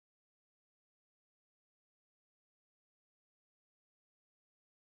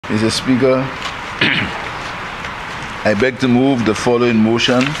Mr. Speaker, I beg to move the following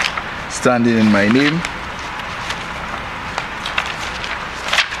motion, standing in my name.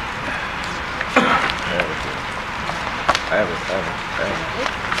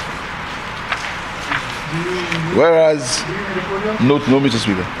 Whereas, no, Mr.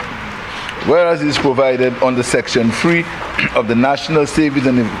 Speaker. Whereas it is provided under Section 3 of the National Savings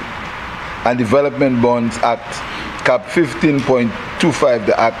and Development Bonds Act, Cap 15.25,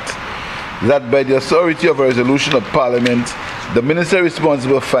 the Act, that by the authority of a resolution of Parliament, the Minister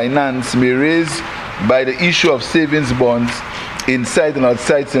responsible for finance may raise by the issue of savings bonds inside and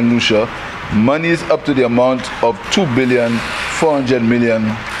outside St. Lucia monies up to the amount of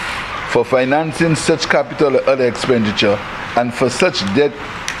 $2,400,000,000 for financing such capital or other expenditure and for such debt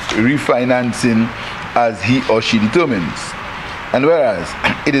refinancing as he or she determines. And whereas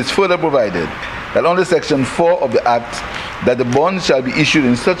it is further provided that under Section 4 of the Act, that the bonds shall be issued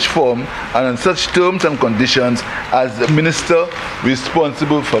in such form and on such terms and conditions as the Minister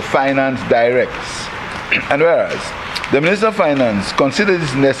responsible for finance directs. And whereas the Minister of Finance considers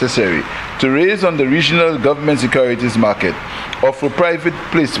it necessary to raise on the regional government securities market or for private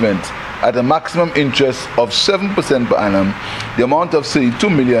placement at a maximum interest of 7% per annum the amount of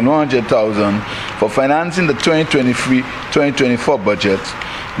 $32,100,000 for financing the 2023-2024 budget,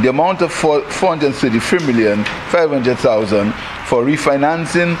 the amount of $433,500,000 for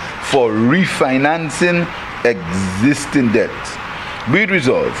refinancing existing debt. Be it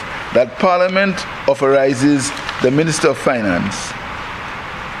resolved that Parliament authorizes the Minister of Finance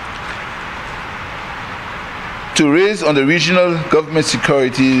to raise on the regional government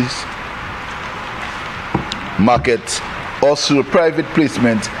securities market or through private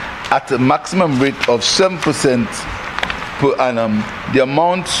placement at a maximum rate of 7% per annum the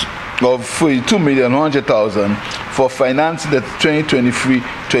amount of $42,100,000 for financing the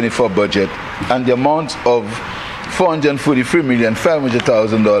 2023-24 budget and the amount of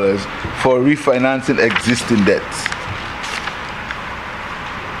 $443,500,000 for refinancing existing debts.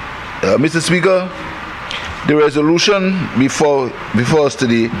 Mr. Speaker, the resolution before us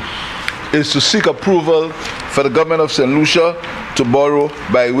today is to seek approval for the government of St. Lucia to borrow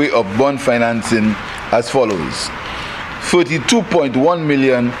by way of bond financing as follows: $32.1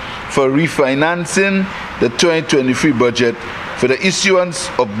 million for refinancing the 2023 budget for the issuance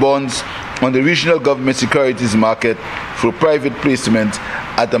of bonds on the regional government securities market for private placement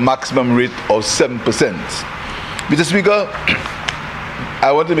at a maximum rate of 7%. Mr. Speaker,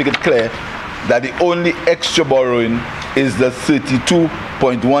 I want to make it clear that the only extra borrowing is the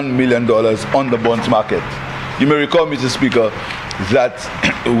 $32.1 million on the bonds market. You may recall, Mr. Speaker, that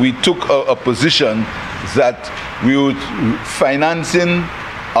we took a position that we would financing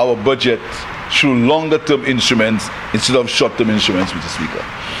our budget through longer-term instruments instead of short-term instruments, Mr. Speaker.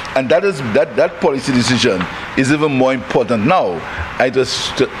 And that policy decision is even more important now. It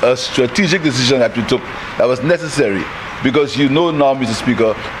was a strategic decision that we took that was necessary because you know now, Mr.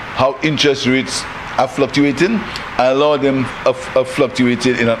 Speaker, how interest rates are fluctuating and a lot of them are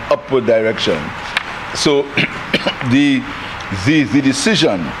fluctuating in an upward direction. So the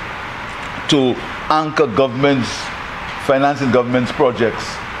decision to anchor governments, financing government's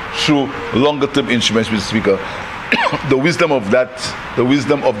projects through longer-term instruments, Mr. Speaker, the wisdom of that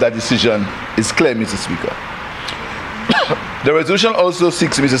decision is clear, Mr. Speaker. The resolution also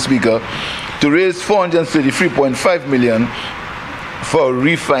seeks, Mr. Speaker, to raise $433.5 million for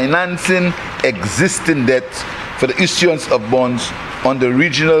refinancing existing debt for the issuance of bonds on the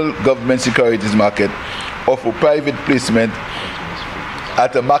regional government securities market or for private placement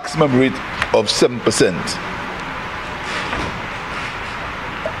at a maximum rate of 7%.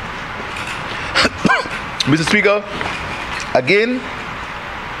 Mr. Speaker, again,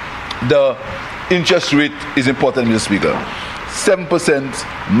 the interest rate is important, Mr. Speaker. 7%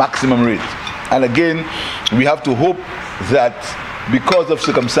 maximum rate. And again, we have to hope that because of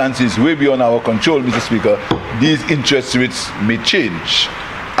circumstances way beyond our control, Mr. Speaker, these interest rates may change.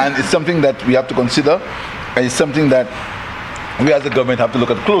 And it's something that we have to consider, and it's something that we as a government have to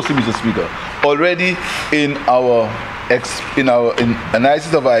look at closely, Mr. Speaker. Already in our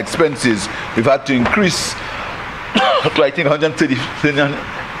analysis of our expenses, we've had to increase to, I think,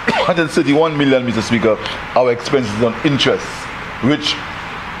 131 million, Mr. Speaker, our expenses on interest, which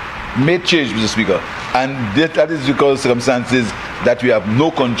may change, Mr. Speaker. And that is because of circumstances that we have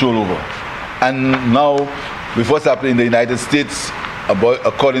no control over. And now, with what's happening in the United States,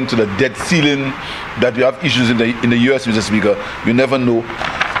 according to the debt ceiling, that we have issues in the US, Mr. Speaker, you never know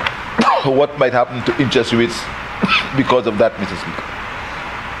what might happen to interest rates because of that, Mr. Speaker.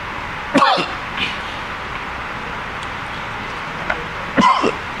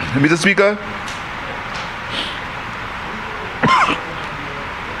 Mr. Speaker,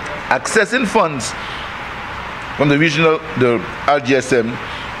 accessing funds from the RGSM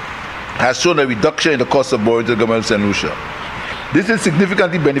has shown a reduction in the cost of borrowing to the government of St. Lucia. This is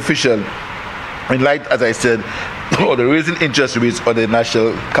significantly beneficial in light, as I said, of the raising interest rates on the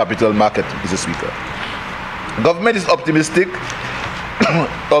national capital market, Mr. Speaker. Government is optimistic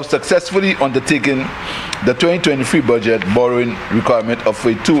of successfully undertaking the 2023 budget borrowing requirement of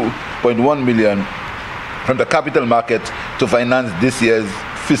 $42.1 million from the capital market to finance this year's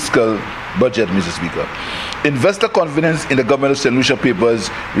fiscal budget, Mr. Speaker. Investor confidence in the government of St. Lucia papers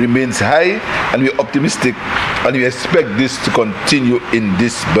remains high, and we're optimistic and we expect this to continue in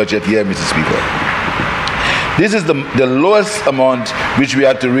this budget year, Mr. Speaker. This is the lowest amount which we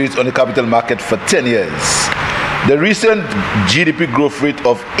had to raise on the capital market for 10 years. The recent GDP growth rate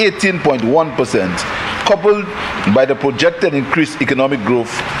of 18.1%, coupled by the projected increased economic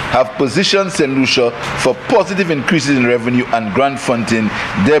growth, have positioned St. Lucia for positive increases in revenue and grant funding,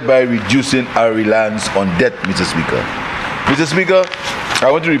 thereby reducing our reliance on debt, Mr. Speaker. Mr. Speaker,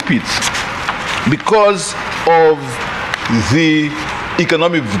 I want to repeat, because of the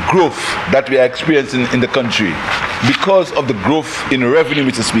economic growth that we are experiencing in the country, because of the growth in revenue,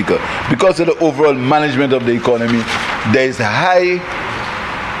 Mr. Speaker, because of the overall management of the economy, there is high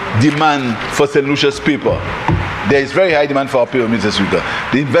demand for St. Lucia's paper. There is very high demand for our paper, Mr. Speaker.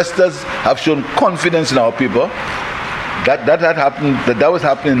 The investors have shown confidence in our paper. That was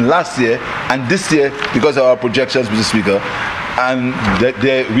happening last year and this year because of our projections, Mr. Speaker. And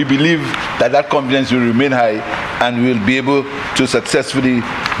we believe that confidence will remain high and we will be able to successfully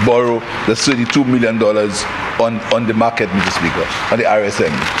borrow the $32 million on the market, Mr. Speaker, on the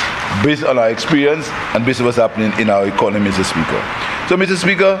RSM, based on our experience and based on what's happening in our economy, Mr. Speaker. So, Mr.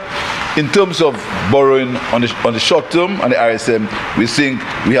 Speaker, in terms of borrowing on the short term on the RSM, we think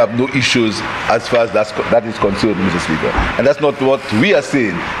we have no issues as far as that is concerned, Mr. Speaker. And that's not what we are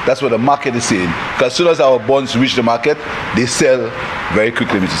saying. That's what the market is saying. Because as soon as our bonds reach the market, they sell very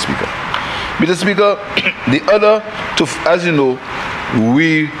quickly, Mr. Speaker. Mr. Speaker, as you know,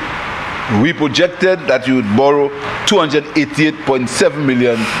 we projected that you would borrow $288.7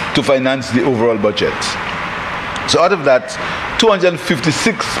 million to finance the overall budget. So out of that,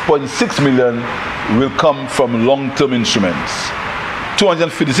 $256.6 million will come from long-term instruments.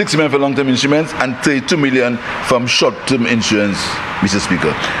 $256 million for long-term instruments and $32 million from short-term insurance, Mr.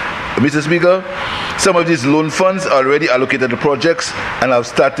 Speaker. Mr. Speaker, some of these loan funds are already allocated to projects and have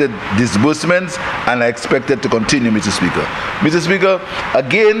started disbursements and are expected to continue, Mr. Speaker. Mr. Speaker,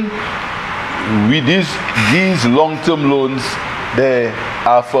 again, with these long-term loans, they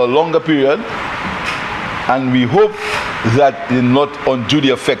are for a longer period, and we hope that they're not unduly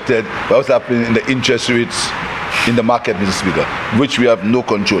affected by what's happening in the interest rates in the market, Mr. Speaker, which we have no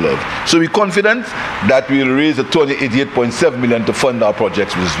control of. So we're confident that we will raise the $288.7 million to fund our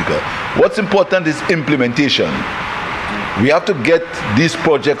projects, Mr. Speaker. What's important is implementation. We have to get these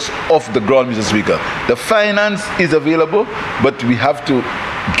projects off the ground, Mr. Speaker. The finance is available, but we have to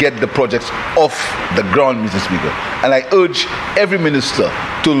get the projects off the ground, Mr. Speaker. And I urge every minister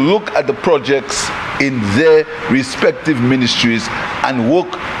to look at the projects in their respective ministries and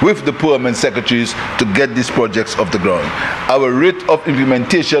work with the permanent secretaries to get these projects off the ground. Our rate of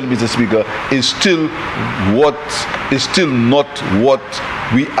implementation, Mr. Speaker, is still not what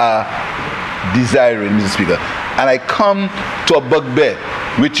we are desiring, Mr. Speaker. And I come to a bugbear,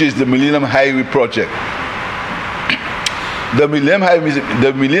 which is the Millennium Highway project. The Millennium Highway,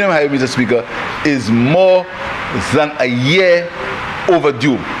 Mr. Speaker, is more than a year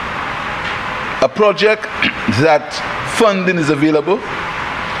overdue. A project that funding is available,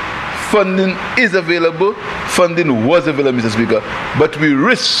 funding was available, Mr. Speaker, but we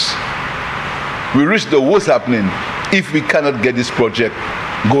risk the worst happening if we cannot get this project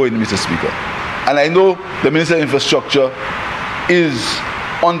going, Mr. Speaker. And I know the Minister of Infrastructure is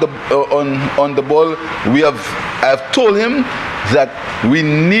on the ball. I have told him that we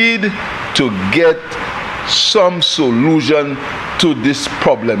need to get some solution to this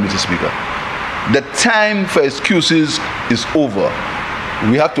problem, Mr. Speaker. The time for excuses is over.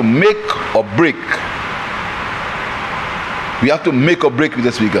 We have to make or break. We have to make or break,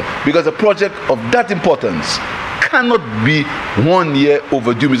 Mr. Speaker, because a project of that importance cannot be 1 year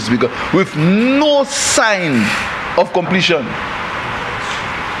overdue, Mr. Speaker, with no sign of completion.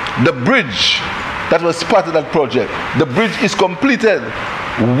 The bridge that was part of that project, the bridge is completed,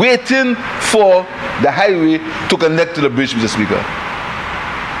 waiting for the highway to connect to the bridge, Mr. Speaker.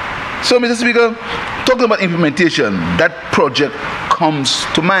 So, Mr. Speaker, talking about implementation, that project comes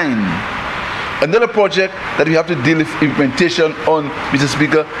to mind. Another project that we have to deal with implementation on, Mr.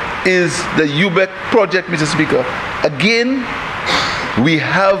 Speaker, is the UBEC project, Mr. Speaker. Again, we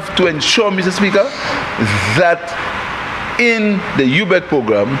have to ensure, Mr. Speaker, that in the UBEC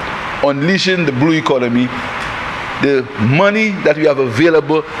program, unleashing the blue economy, the money that we have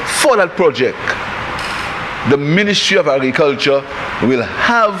available for that project, the Ministry of Agriculture will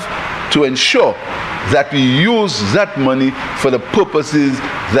have to ensure that we use that money for the purposes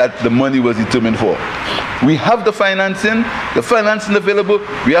that the money was determined for. We have the financing available,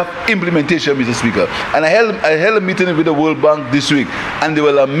 we have implementation, Mr. Speaker. And I held a meeting with the World Bank this week, and they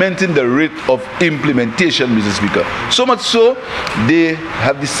were lamenting the rate of implementation, Mr. Speaker. So much so, they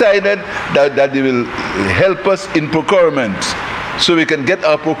have decided that they will help us in procurement, so we can get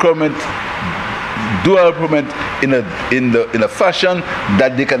our procurement, do our procurement in a fashion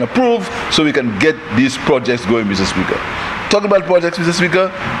that they can approve, so we can get these projects going, Mr. Speaker. Talking about projects, Mr.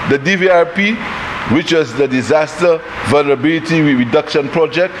 Speaker, the DVRP, which was the Disaster Vulnerability Reduction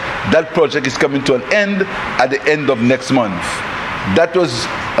Project, that project is coming to an end at the end of next month. That was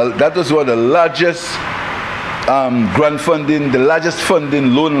one of the largest grant funding, the largest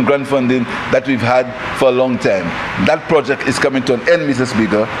funding, loan and grant funding that we've had for a long time. That project is coming to an end, Mr.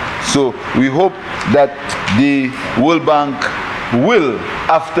 Speaker. So we hope that the World Bank will,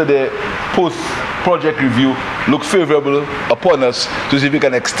 after the post-project review, look favorable upon us to see if we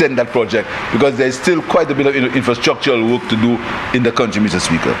can extend that project, because there is still quite a bit of infrastructural work to do in the country, Mr.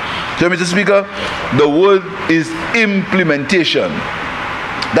 Speaker. So, Mr. Speaker, the word is implementation.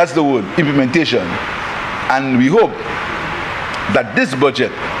 That's the word, implementation. And we hope that this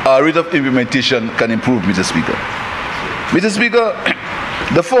budget, our rate of implementation, can improve, Mr. Speaker. Mr. Speaker,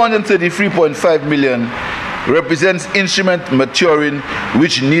 the 433.5 million represents instruments maturing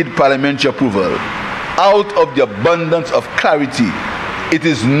which need parliamentary approval. Out of the abundance of clarity, it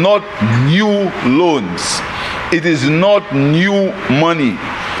is not new loans. It is not new money.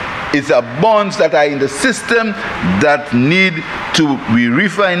 It's a bonds that are in the system that need to be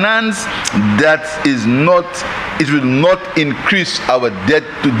refinanced. That is not, it will not increase our debt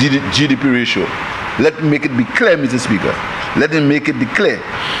to GDP ratio. Let me make it be clear, Mr. Speaker. Let me make it be clear.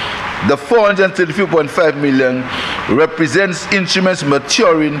 The 433.5 million represents instruments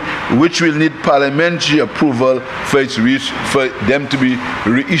maturing which will need parliamentary approval for them to be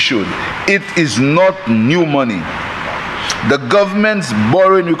reissued. It is not new money. The government's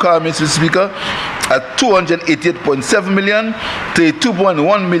borrowing requirements, Mr. Speaker, are 288.7 million,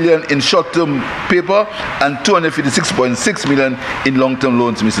 32.1 million in short-term paper, and 256.6 million in long-term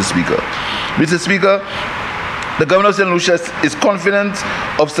loans, Mr. Speaker. Mr. Speaker, the Governor of St. Lucia is confident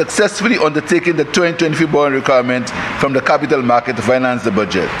of successfully undertaking the 2023 borrowing requirement from the capital market to finance the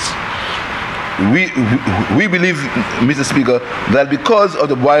budget. We believe, Mr. Speaker, that because of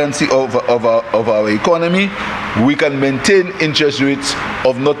the buoyancy of our economy, we can maintain interest rates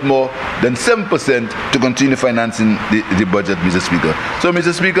of not more than 7% to continue financing the budget, Mr. Speaker. So,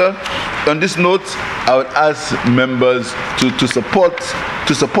 Mr. Speaker, on this note, I would ask members to support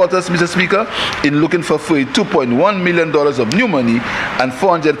us, Mr. Speaker, in looking for $2.1 million of new money and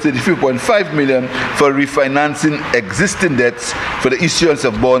 $433.5 million for refinancing existing debts for the issuance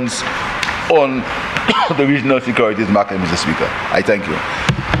of bonds on the regional securities market, Mr. Speaker. I thank you.